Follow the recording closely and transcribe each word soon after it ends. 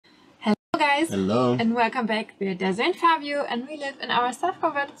Hello guys! Hello! And welcome back. We're Desi and Fabio and we live in our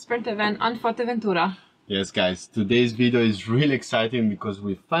self-converted sprinter van Unported. Yes guys, today's video is really exciting because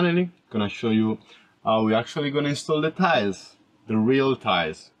we're finally gonna show you how we're actually gonna install the tiles. The real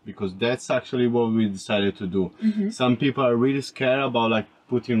tiles, because that's actually what we decided to do. Some people are really scared about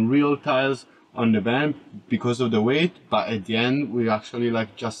putting real tiles on the van because of the weight, but at the end we actually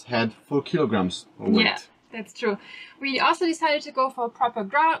just had 4 kilograms of weight. Yeah, that's true. We also decided to go for a proper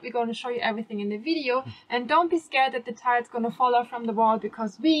grout. We're going to show you everything in the video, and don't be scared that the tile's going to fall off from the wall,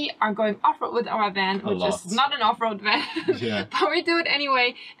 because we are going off-road with our van, which is not an off-road van. Yeah. But we do it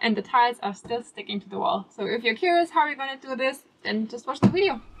anyway, and the tiles are still sticking to the wall. So if you're curious how we're going to do this, then just watch the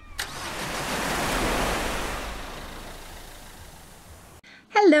video.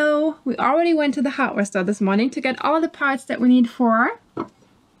 Hello! We already went to the hardware store this morning to get all the parts that we need for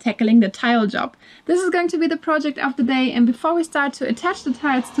tackling the tile job. This is going to be the project of the day, and before we start to attach the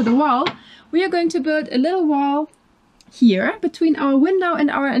tiles to the wall, we are going to build a little wall here between our window and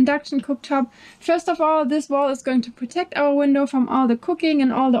our induction cooktop. First of all, this wall is going to protect our window from all the cooking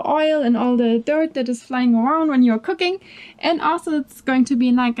and all the oil and all the dirt that is flying around when you're cooking, and also it's going to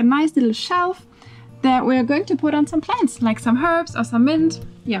be like a nice little shelf that we're going to put on some plants, like some herbs or some mint,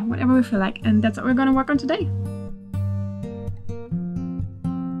 yeah, whatever we feel like, and that's what we're going to work on today.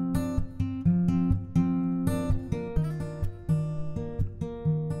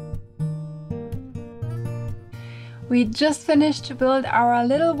 We just finished to build our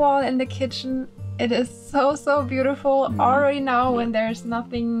little wall in the kitchen. It is so beautiful already now when there's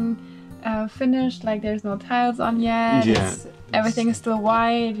nothing finished, like there's no tiles on yet. Yeah. Everything is still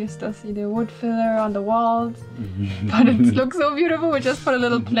white, you still see the wood filler on the walls, but it looks so beautiful. We just put a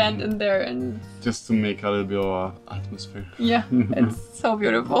little plant in there and just to make a little bit of atmosphere. Yeah, it's so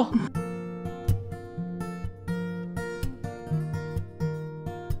beautiful.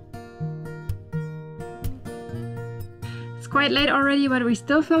 Quite late already, but we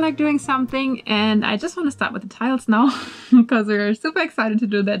still feel like doing something, and I just want to start with the tiles now because we're super excited to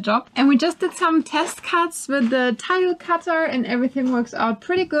do that job. And we just did some test cuts with the tile cutter and everything works out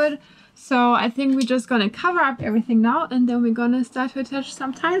pretty good. So I think we're just gonna cover up everything now, and then we're gonna start to attach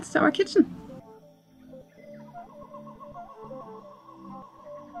some tiles to our kitchen.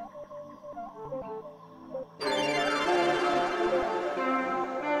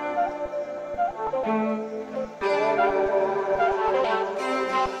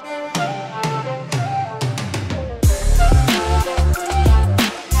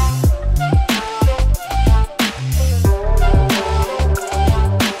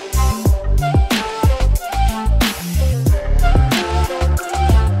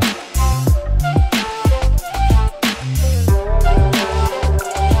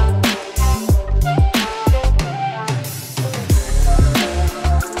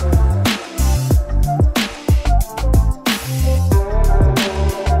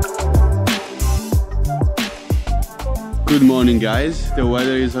 Good morning guys, the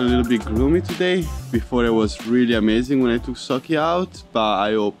weather is a little bit gloomy today. Before it was really amazing when I took Soki out, but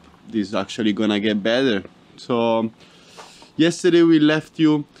I hope this is actually gonna get better. So yesterday we left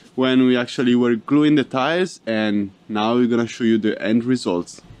you when we actually were gluing the tiles, and now we're gonna show you the end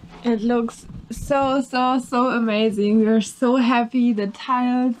results. It looks so amazing. We're so happy. The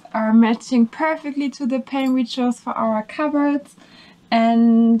tiles are matching perfectly to the paint we chose for our cupboards,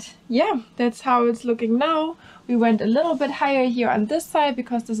 and yeah, that's how it's looking now. We went a little bit higher here on this side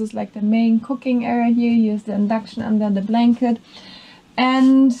because this is like the main cooking area here. Here's the induction and then the blanket.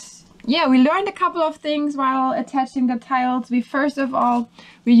 And yeah, we learned a couple of things while attaching the tiles. First of all,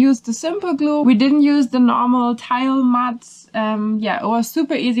 we used the simple glue. We didn't use the normal tile mud. Yeah, it was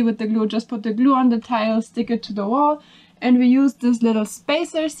super easy with the glue. Just put the glue on the tile, stick it to the wall. And we used these little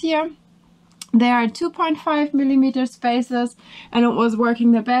spacers here. They are 2.5 millimeter spacers, and it was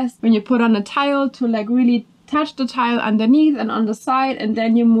working the best when you put on a tile to really touch the tile underneath and on the side, and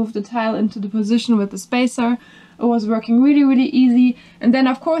then you move the tile into the position with the spacer. It was working really easy. And then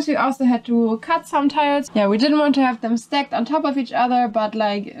of course we also had to cut some tiles. Yeah, we didn't want to have them stacked on top of each other, but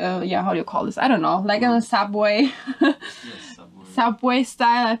yeah, how do you call this? I don't know, like in a subway. Yes, subway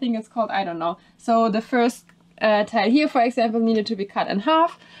style, I think it's called, I don't know. So the first tile here, for example, needed to be cut in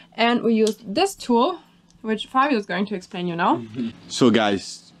half, and we used this tool, which Fabio is going to explain you now. So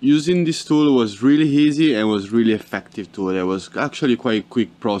guys, using this tool was really easy and was really effective tool. It was actually quite a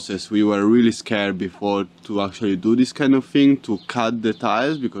quick process. We were really scared before to actually do this kind of thing, to cut the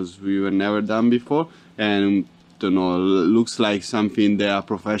tiles, because we were never done before, and don't know, looks like something that a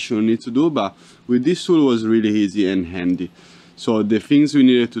professional needs to do, but with this tool it was really easy and handy. So the things we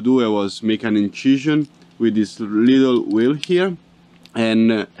needed to do was make an incision with this little wheel here,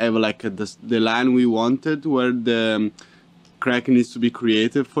 and have like the line we wanted where the crack needs to be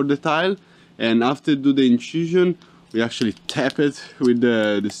created for the tile. And after do the incision, we actually tap it with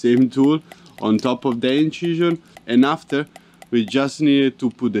the same tool on top of the incision, and after we just needed to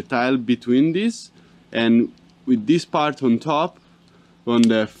put the tile between this, and with this part on top on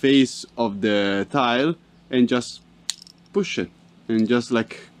the face of the tile, and just push it and just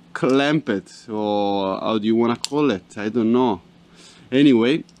like clamp it, or how do you want to call it, I don't know.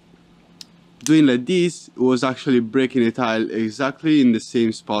 Anyway, doing like this was actually breaking the tile exactly in the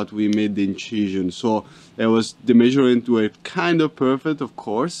same spot we made the incision. So the measurements were kind of perfect, of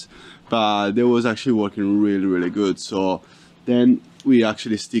course, but they was actually working really good. So then we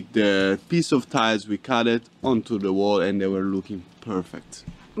actually stick the piece of tiles, we cut it onto the wall, and they were looking perfect.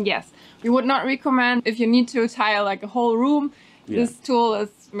 Yes, we would not recommend if you need to tile like a whole room. This tool is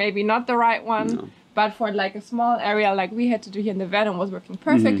maybe not the right one. No. But for like a small area like we had to do here in the van, was working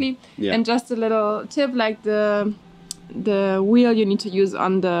perfectly. And just a little tip, like the wheel you need to use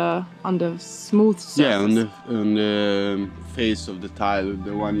on the smooth surface. Yeah, on the face of the tile,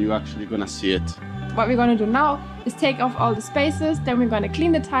 the one you actually gonna see it. What we're gonna do now is take off all the spaces, then we're gonna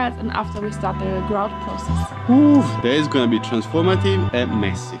clean the tiles, and after we start the grout process. Ooh, that is gonna be transformative and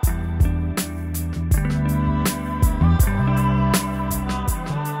messy.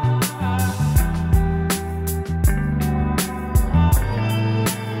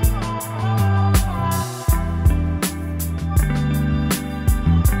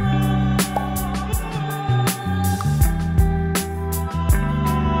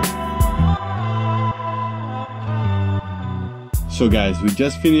 So guys, we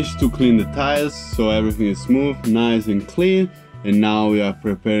just finished to clean the tiles, so everything is smooth, nice and clean, and now we are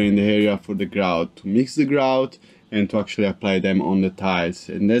preparing the area for the grout, to mix the grout and to actually apply them on the tiles.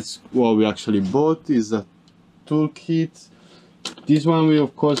 And that's what we actually bought, is a toolkit. This one we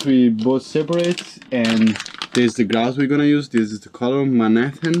bought separate, and there's the grout we're gonna use. This is the color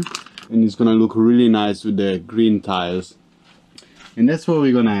Manhattan, and it's gonna look really nice with the green tiles. And that's what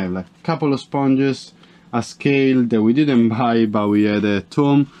we're gonna have, like a couple of sponges, a scale that we didn't buy but we had at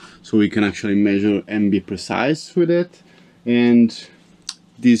home, so we can actually measure and be precise with it. And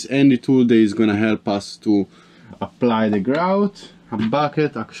this handy tool that is gonna help us to apply the grout. A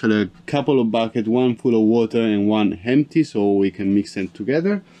bucket, actually a couple of buckets, one full of water and one empty, so we can mix them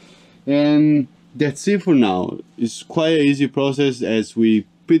together. And that's it for now. It's quite an easy process, as we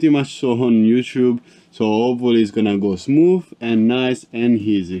pretty much saw on YouTube, so hopefully it's gonna go smooth and nice and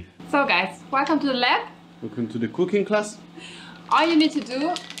easy. So guys, welcome to the lab. Welcome to the cooking class. All you need to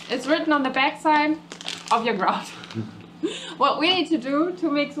do is written on the back side of your grout. What we need to do to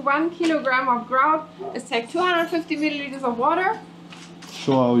mix 1 kilogram of grout is take 250 milliliters of water.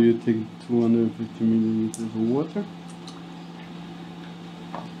 Show how you take 250 milliliters of water.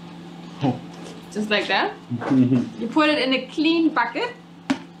 Oh. Just like that. You put it in a clean bucket.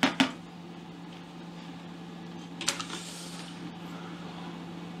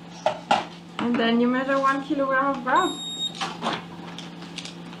 And then you measure 1 kilogram of grout.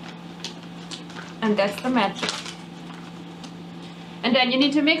 And that's the magic. And then you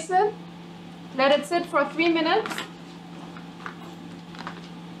need to mix it. Let it sit for 3 minutes.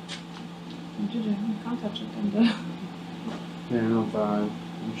 You can't touch it. Yeah, no, but I'm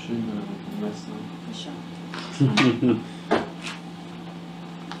sure you're gonna make a mess now. For sure.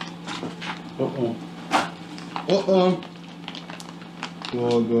 Uh-oh. Uh-oh.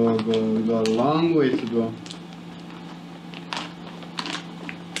 Go. We got a long way to go.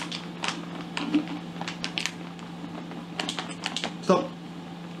 Stop.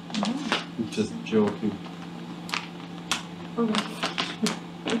 I'm just joking. Okay.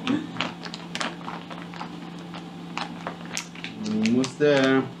 Almost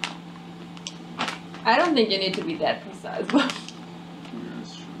there. I don't think you need to be that precise, but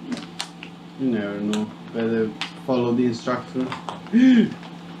Yes, sure. You never know. Better follow the instructions.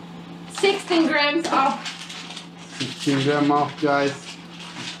 16 grams off. 16 grams off, guys.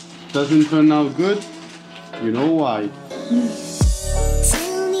 Doesn't turn out good. You know why.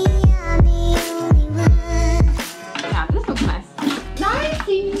 Yeah, this looks nice.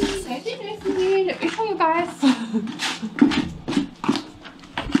 Nicey. Let me show you guys.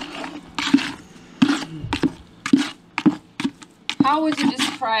 How would you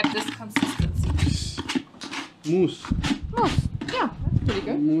describe this consistency? Mousse. Mousse. Yeah, that's pretty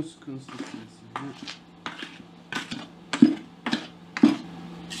good. Mousse consistency.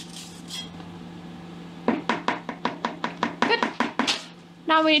 Good.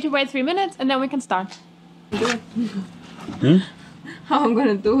 Now we need to wait 3 minutes and then we can start. Do it. Hmm? How I'm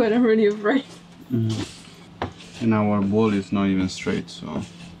gonna do it, I'm really afraid. And our ball is not even straight, so.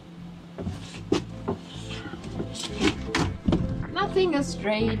 Nothing is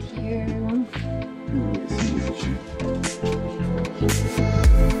straight here.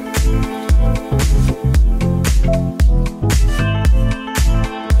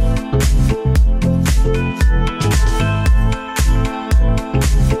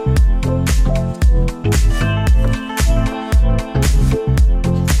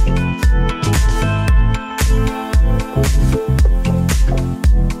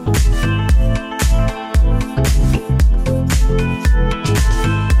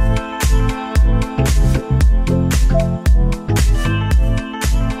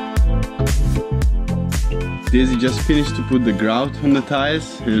 Daisy just finished to put the grout on the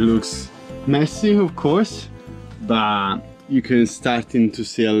tiles. It looks messy, of course, but you can starting to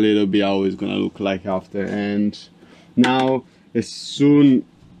see a little bit how it's gonna look like after. And now, as soon,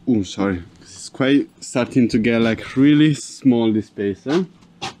 oh sorry, it's quite starting to get like really small this space, huh?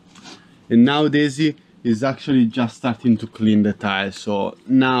 And now Daisy is actually just starting to clean the tiles. So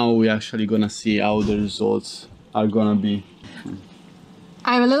now we're actually gonna see how the results are gonna be.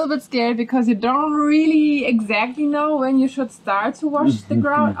 I'm a little bit scared because you don't really exactly know when you should start to wash the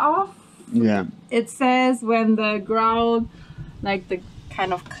grout off. Yeah. It says when the grout, like the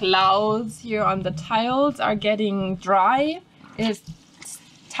kind of clouds here on the tiles are getting dry, it's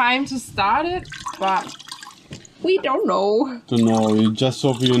time to start it, but we don't know. Don't know, we just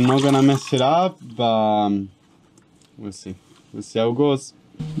hope you're not gonna mess it up, but we'll see. We'll see how it goes.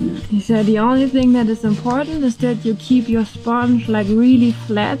 He said the only thing that is important is that you keep your sponge like really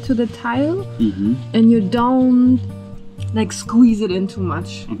flat to the tile, and you don't like squeeze it in too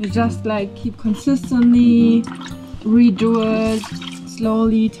much. Okay. You just like keep consistently, redo it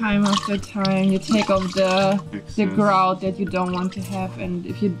slowly, time after time. You take off the grout that you don't want to have, and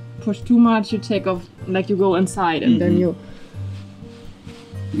if you push too much, you take off, like you go inside, and then you're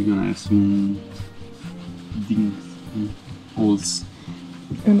gonna have some dings, holes.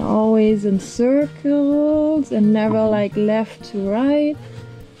 And always in circles and never like left to right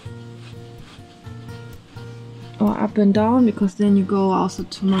or up and down, because then you go also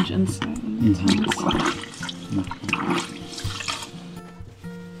too much inside.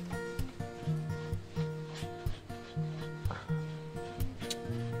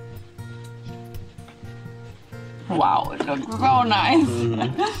 Wow, it looks so nice.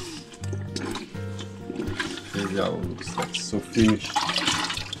 Maybe how it looks like, so finished.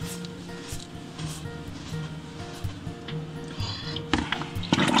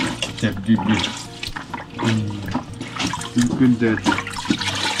 That baby. Look at that.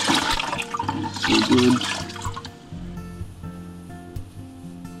 So good.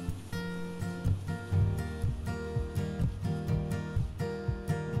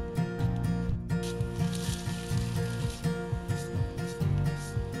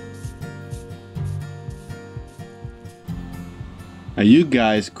 Are you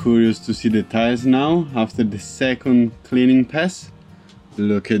guys curious to see the tiles now after the second cleaning pass?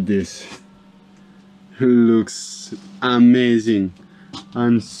 Look at this. It looks amazing.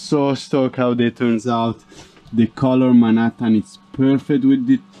 I'm so stoked how they turns out. The color Manhattan is perfect with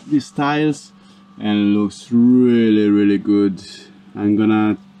these tiles and looks really good. I'm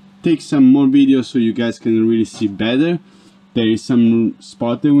gonna take some more videos so you guys can really see better. There is some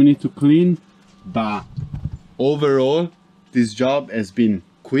spot that we need to clean, but overall this job has been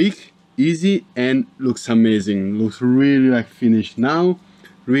quick, easy, and looks amazing. Looks really like finished now.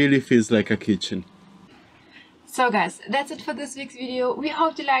 Really feels like a kitchen. So guys, that's it for this week's video. We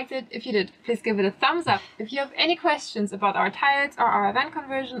hope you liked it. If you did, please give it a thumbs up. If you have any questions about our tiles or our event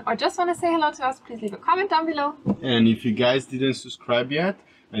conversion, or just want to say hello to us, please leave a comment down below. And if you guys didn't subscribe yet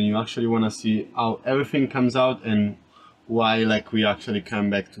and you actually want to see how everything comes out and why like we actually come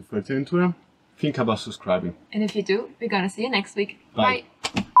back to Fuerteventura, think about subscribing. And if you do, we're gonna see you next week. Bye.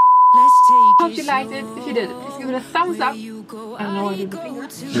 Hope you liked it. If you did, please give it a thumbs up. I don't know what to do with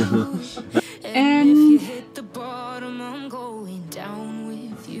the finger.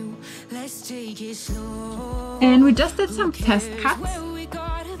 And we just did some test cuts.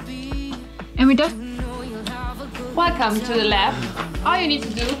 And we just... Welcome to the lab. All you need to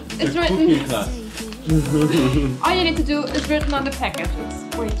do is written... All you need to do is written on the package.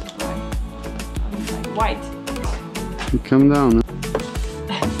 It's way too bright. White. You come down.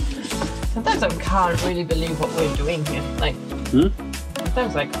 Sometimes I can't really believe what we're doing here. Like,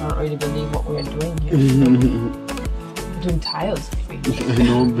 sometimes I can't really believe what we're doing here. We're doing tiles, maybe. I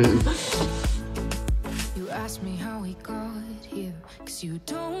know, babe. You ask me how we got here, 'cause you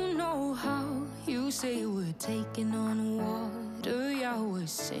don't know how. You say we're taking on water, yeah, we're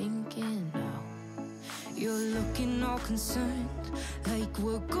sinking now. You're looking all concerned, like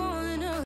we're going